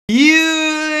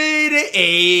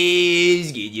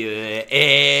Is good?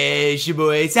 It's your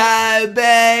boy Ty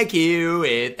back here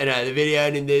with another video,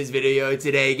 and in this video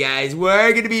today, guys,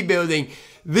 we're gonna be building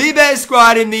the best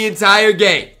squad in the entire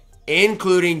game,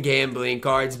 including gambling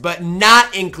cards, but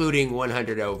not including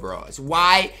 100 overalls.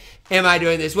 Why am I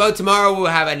doing this? Well, tomorrow we'll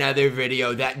have another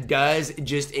video that does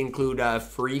just include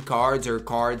free cards or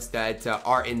cards that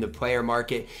are in the player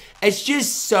market. It's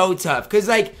just so tough because,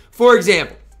 like, for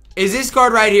example, is this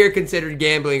card right here considered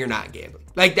gambling or not gambling?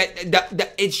 Like,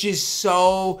 that it's just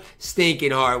so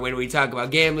stinking hard when we talk about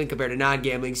gambling compared to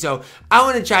non-gambling. So I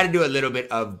want to try to do a little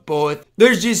bit of both.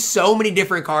 There's just so many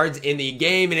different cards in the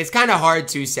game, and it's kind of hard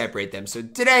to separate them. So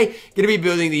today, gonna be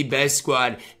building the best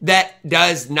squad that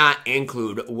does not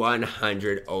include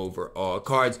 100 overall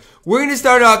cards. We're gonna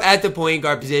start off at the point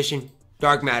guard position.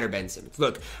 Dark Matter Ben Simmons.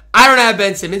 Look, I don't have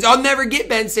Ben Simmons. I'll never get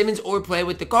Ben Simmons or play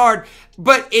with the card,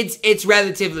 but it's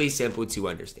relatively simple to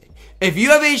understand. If you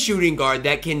have a shooting guard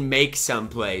that can make some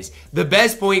plays, the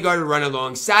best point guard to run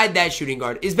alongside that shooting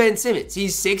guard is Ben Simmons.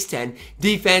 He's 6'10",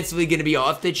 defensively going to be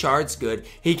off the charts good.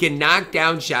 He can knock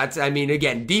down shots. I mean,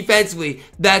 again, defensively,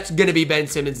 that's going to be Ben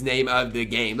Simmons' name of the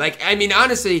game. Like, I mean,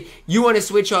 honestly, you want to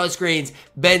switch all screens,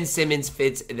 Ben Simmons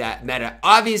fits that meta.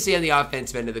 Obviously, on the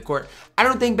offensive end of the court, I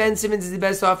don't think Ben Simmons is the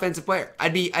best offensive player.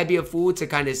 I'd be a fool to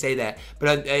kind of say that.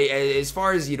 But as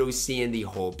far as, you know, seeing the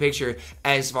whole picture,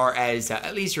 as far as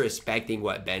at least respecting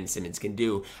what Ben Simmons can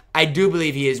do, I do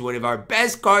believe he is one of our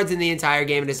best cards in the entire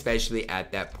game, and especially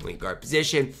at that point guard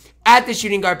position. At the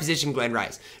shooting guard position, Glenn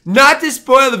Rice. Not to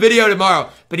spoil the video tomorrow,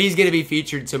 but he's going to be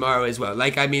featured tomorrow as well.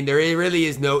 Like, I mean, there really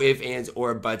is no ifs, ands,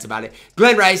 or buts about it.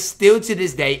 Glenn Rice, still to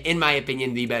this day, in my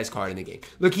opinion, the best card in the game.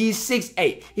 Look, he's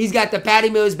 6'8". He's got the Patty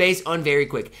Mills base on very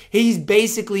quick. He's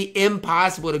basically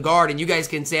impossible to guard, and you guys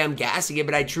can say I'm gassing it,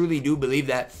 but I truly do believe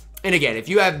that. And again, if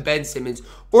you have Ben Simmons,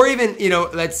 or even, you know,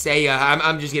 let's say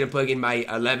I'm just going to plug in my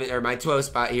 11th or my 12th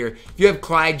spot here. If you have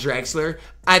Clyde Drexler,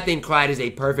 I think Clyde is a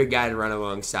perfect guy to run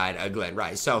alongside Glenn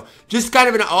Rice. So just kind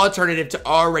of an alternative to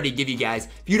already give you guys.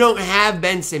 If you don't have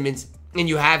Ben Simmons and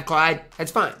you have Clyde,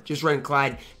 that's fine. Just run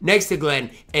Clyde next to Glenn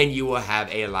and you will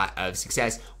have a lot of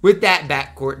success with that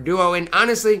backcourt duo. And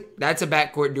honestly, that's a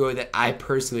backcourt duo that I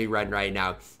personally run right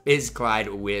now, is Clyde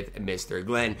with Mr.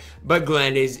 Glenn. But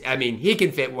Glenn is, I mean, he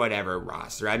can fit whatever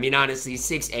roster. I mean, honestly,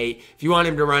 6'8". If you want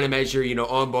him to run him as your, you know,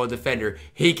 on-ball defender,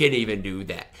 he can even do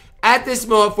that. At the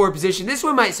small forward position, this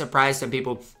one might surprise some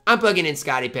people. I'm plugging in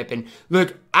Scottie Pippen.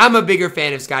 Look, I'm a bigger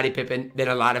fan of Scottie Pippen than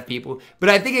a lot of people, but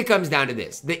I think it comes down to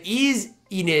this: the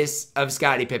easiness of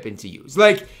Scottie Pippen to use.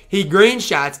 Like, he greens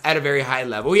shots at a very high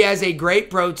level. He has a great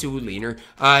Pro 2 leaner.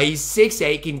 He's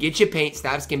 6'8", can get you paint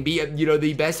stops, can be, you know,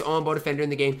 the best on-ball defender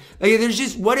in the game. Like, there's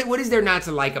just, what is there not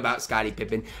to like about Scottie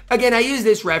Pippen? Again, I use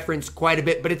this reference quite a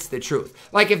bit, but it's the truth.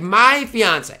 Like, if my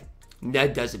fiance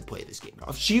that doesn't play this game at all,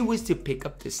 if she was to pick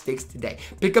up the sticks today,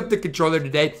 pick up the controller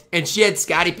today, and she had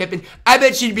Scottie Pippen, I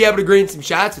bet she'd be able to green some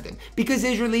shots with him, because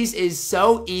his release is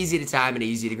so easy to time and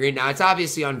easy to green. Now, it's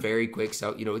obviously on very quick,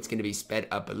 so, you know, it's going to be sped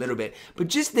up a little bit, but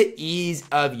just the ease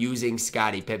of using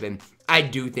Scottie Pippen, I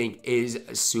do think is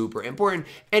super important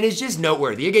and is just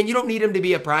noteworthy. Again, you don't need him to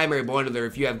be a primary ball handler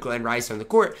if you have Glenn Rice on the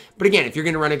court. But again, if you're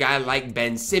going to run a guy like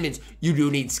Ben Simmons, you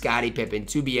do need Scottie Pippen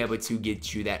to be able to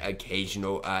get you that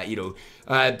occasional,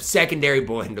 secondary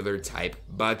ball handler type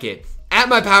bucket. At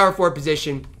my power forward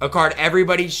position, a card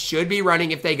everybody should be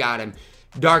running if they got him: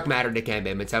 Dark Matter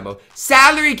Dikembe Mutombo.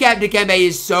 Salary cap Dikembe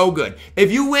is so good. If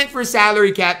you went for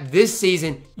salary cap this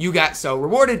season, you got so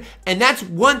rewarded. And that's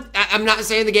one, I'm not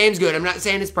saying the game's good, I'm not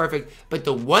saying it's perfect, but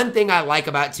the one thing I like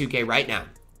about 2K right now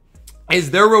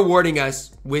is they're rewarding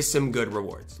us with some good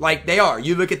rewards. Like, they are.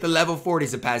 You look at the level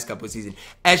 40s the past couple of seasons.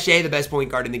 SJ, the best point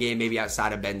guard in the game, maybe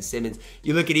outside of Ben Simmons.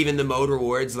 You look at even the mode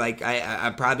rewards, like,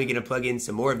 I'm probably going to plug in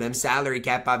some more of them. Salary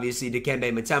cap, obviously,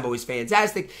 Dikembe Mutombo is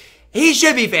fantastic. He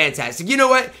should be fantastic. You know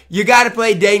what? You got to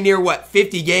play dang near, what,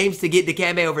 50 games to get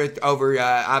Dikembe over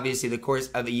obviously, the course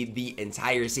of the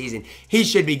entire season. He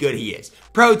should be good. He is.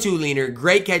 Pro 2 leaner,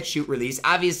 great catch-shoot release.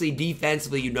 Obviously,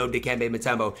 defensively, you know Dikembe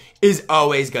Mutombo is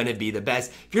always going to be the best.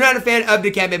 If you're not a fan of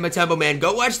Dikembe Mutombo, man,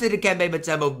 go watch the Dikembe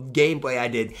Mutombo gameplay I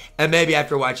did, and maybe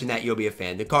after watching that, you'll be a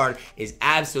fan. The card is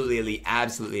absolutely elite,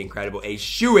 absolutely incredible. A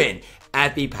shoe-in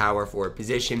at the power forward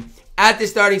position. At the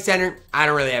starting center, I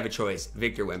don't really have a choice.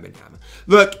 Victor Wembanyama.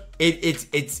 Look,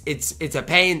 it's a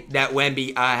pain that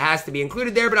Wemby has to be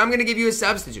included there, but I'm going to give you a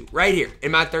substitute right here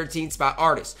in my 13th spot,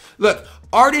 Artist. Look,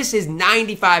 Artist is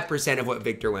 95% of what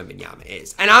Victor Wembanyama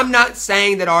is. And I'm not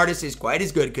saying that Artist is quite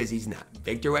as good, because he's not.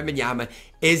 Victor Wembanyama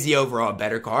is the overall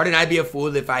better card, and I'd be a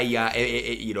fool if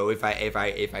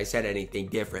I said anything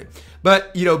different.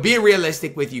 But, you know, being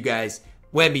realistic with you guys,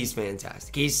 Wemby's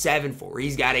fantastic. He's 7'4".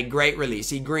 He's got a great release.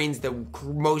 He greens the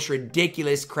most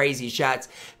ridiculous, crazy shots.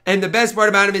 And the best part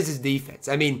about him is his defense.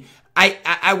 I mean,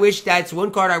 I wish that's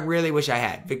one card I really wish I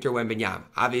had. Victor Wembanyama.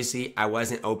 Obviously, I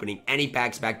wasn't opening any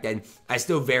packs back then. I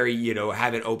still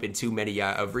haven't opened too many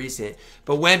of recent.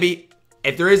 But Wemby,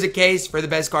 if there is a case for the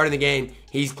best card in the game,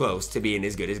 he's close to being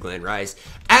as good as Glenn Rice.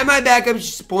 At my backup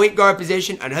point guard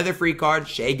position, another free card,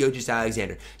 Shai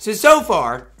Gilgeous-Alexander. So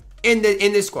far in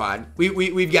the squad,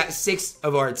 we've got six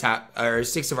of our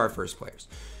first players.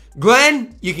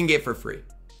 Glenn, you can get for free.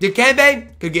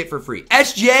 Dikembe could get for free.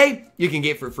 SJ, you can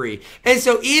get for free. And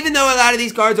so even though a lot of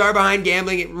these cards are behind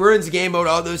gambling, it ruins game mode,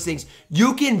 all those things,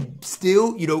 you can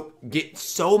still, get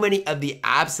so many of the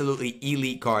absolutely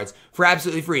elite cards for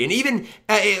absolutely free. And even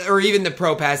the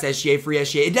Pro Pass SGA, free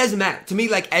SGA, it doesn't matter. To me,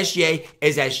 like, SGA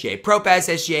is SGA. Pro Pass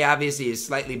SGA obviously is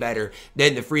slightly better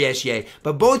than the free SGA.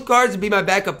 But both cards would be my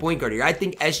backup point guard here. I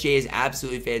think SGA is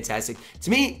absolutely fantastic. To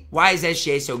me, why is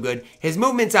SGA so good? His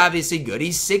movement's obviously good.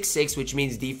 He's 6'6", which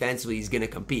means defensively he's going to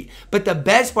compete. But the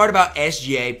best part about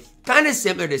SGA, kind of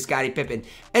similar to Scottie Pippen,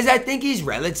 is I think he's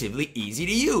relatively easy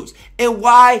to use. And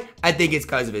why? I think it's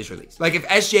because of his release. Like, if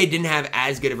SGA didn't have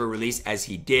as good of a release as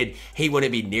he did, he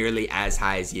wouldn't be nearly as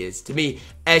high as he is. To me,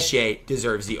 SGA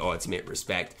deserves the ultimate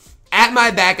respect. At my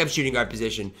backup shooting guard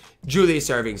position, Julius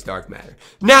Erving's Dark Matter.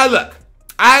 Now, look,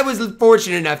 I was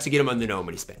fortunate enough to get him on the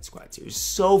Nobody Spent squad too.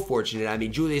 So fortunate. I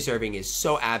mean, Julius Erving is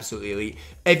so absolutely elite.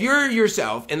 If you're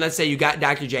yourself, and let's say you got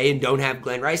Dr. J and don't have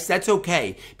Glenn Rice, that's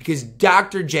okay. Because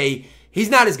Dr. J, he's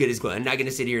not as good as Glenn. Not going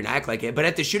to sit here and act like it. But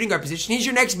at the shooting guard position, he's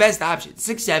your next best option.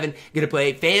 6'7", going to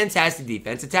play fantastic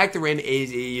defense. Attack the rim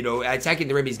is, attacking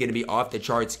the rim is going to be off the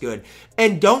charts good.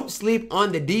 And don't sleep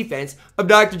on the defense of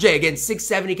Dr. J. Again,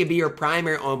 6'7", he can be your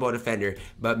primary on-ball defender.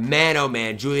 But man, oh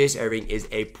man, Julius Erving is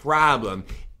a problem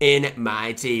in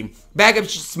my team. Backup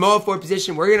small forward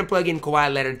position, we're going to plug in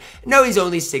Kawhi Leonard. No, he's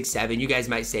only 6'7". You guys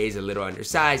might say he's a little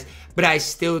undersized, but I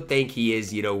still think he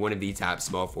is, one of the top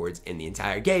small forwards in the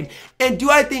entire game. And do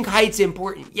I think height's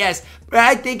important? Yes, but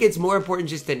I think it's more important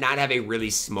just to not have a really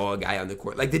small guy on the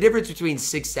court. Like, the difference between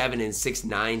 6'7" and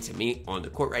 6'9" to me on the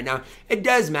court right now, it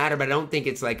does matter, but I don't think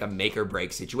it's like a make or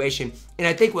break situation. And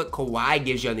I think what Kawhi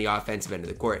gives you on the offensive end of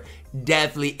the court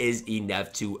definitely is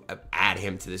enough to add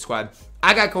him to the squad.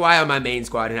 I got Kawhi on my main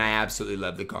squad, and I absolutely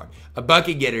love the card. A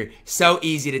bucket getter, so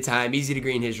easy to time, easy to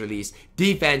green his release.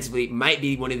 Defensively, might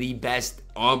be one of the best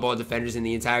on-ball defenders in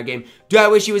the entire game. Do I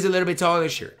wish he was a little bit taller?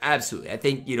 Sure, absolutely. I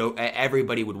think,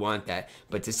 everybody would want that.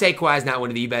 But to say Kawhi's not one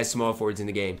of the best small forwards in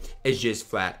the game is just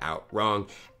flat out wrong.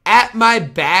 At my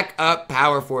backup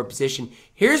power forward position,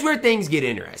 here's where things get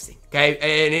interesting, okay?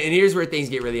 And here's where things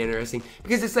get really interesting,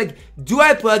 because it's like, do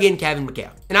I plug in Kevin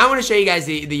McHale? And I want to show you guys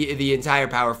the entire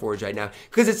power forwards right now,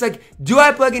 because it's like, do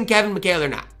I plug in Kevin McHale or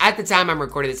not? At the time I'm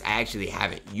recording this, I actually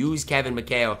haven't used Kevin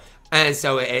McHale, and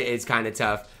so it's kind of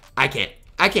tough. I can't.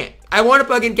 I want to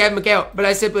plug in Kevin McHale, but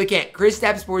I simply can't.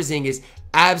 Kristaps Porzingis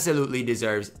absolutely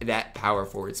deserves that power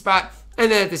forward spot. And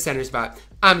then at the center spot,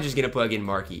 I'm just going to plug in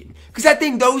Mark Eaton, because I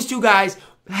think those two guys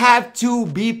have to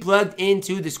be plugged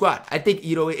into the squad. I think,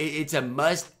 it's a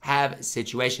must-have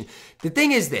situation. The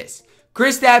thing is this.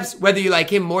 Kristaps, whether you like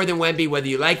him more than Wemby, whether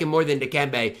you like him more than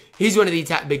Dikembe, he's one of the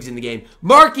top bigs in the game.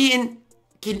 Mark Eaton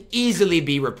can easily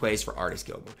be replaced for Artis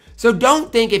Gilmore. So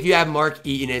don't think if you have Mark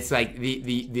Eaton, it's like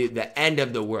the end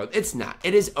of the world. It's not.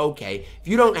 It is okay. If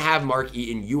you don't have Mark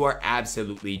Eaton, you are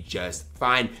absolutely just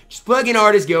fine. Just plug in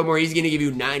Artis Gilmore. He's going to give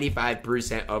you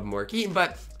 95% of Mark Eaton.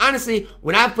 But honestly,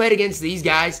 when I've played against these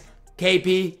guys,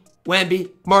 KP, Wemby,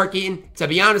 Mark Eaton, to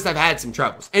be honest, I've had some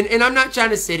troubles. And I'm not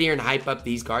trying to sit here and hype up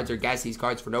these cards or guess these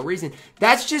cards for no reason.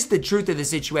 That's just the truth of the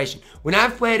situation. When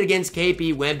I've played against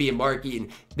KP, Wemby, and Mark Eaton,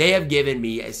 they have given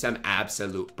me some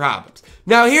absolute problems.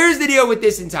 Now, here's the deal with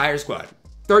this entire squad.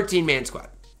 13-man squad.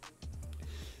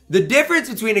 The difference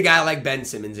between a guy like Ben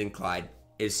Simmons and Clyde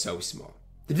is so small.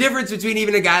 The difference between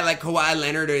even a guy like Kawhi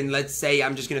Leonard and, let's say,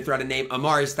 I'm just going to throw out a name,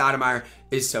 Amari Stoudemire,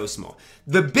 is so small.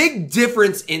 The big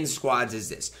difference in squads is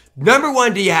this. Number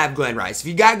one, do you have Glenn Rice? If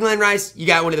you got Glenn Rice, you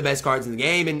got one of the best cards in the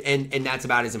game, and that's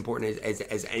about as important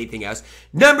as anything else.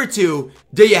 Number two,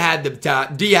 do you have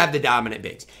the dominant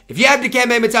bigs? If you have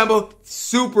Dikembe Mutombo,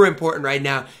 super important right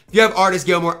now. If you have Artis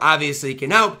Gilmore, obviously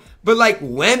can help. But like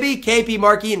Wemby, KP,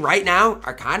 Mark Eaton right now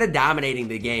are kind of dominating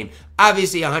the game.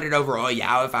 Obviously 100 overall,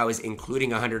 yeah, if I was including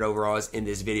 100 overalls in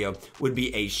this video would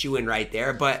be a shoo-in right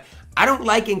there. But I don't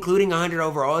like including 100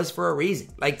 overalls for a reason.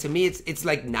 Like, to me, it's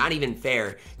like not even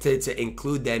fair to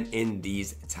include them in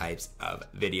these types of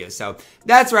videos. So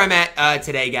that's where I'm at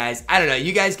today, guys. I don't know.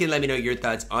 You guys can let me know your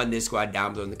thoughts on this squad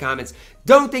down below in the comments.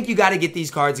 Don't think you got to get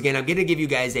these cards again. I'm going to give you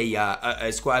guys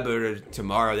a squad builder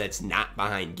tomorrow that's not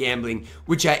behind gambling,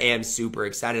 which I am super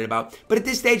excited about. But at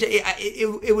this stage,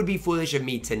 it would be foolish of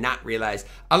me to not realize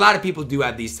a lot of people do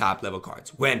have these top level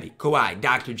cards. Wemby, Kawhi,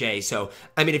 Dr. J. So,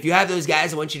 I mean, if you have those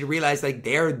guys, I want you to realize like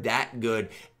they're that good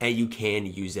and you can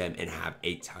use them and have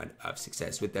a ton of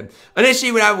success with them.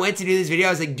 Initially, when I went to do this video,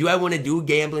 I was like, do I want to do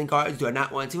gambling cards? Do I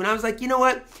not want to? And I was like, you know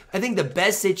what? I think the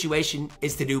best situation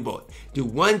is to do both. Do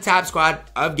one top squad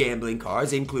of gambling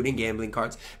cards, including gambling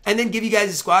cards, and then give you guys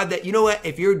a squad that, you know what,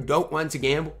 if you don't want to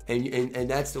gamble and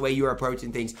that's the way you're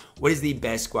approaching things, what is the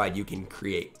best squad you can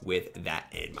create with that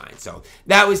in mind? So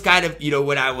that was kind of, you know,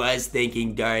 what I was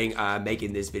thinking during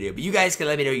making this video. But you guys can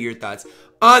let me know your thoughts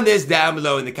on this down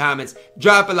below in the comments.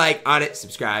 Drop a like on it,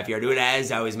 subscribe if you're doing it.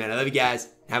 As always, man, I love you guys.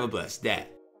 Have a blessed day.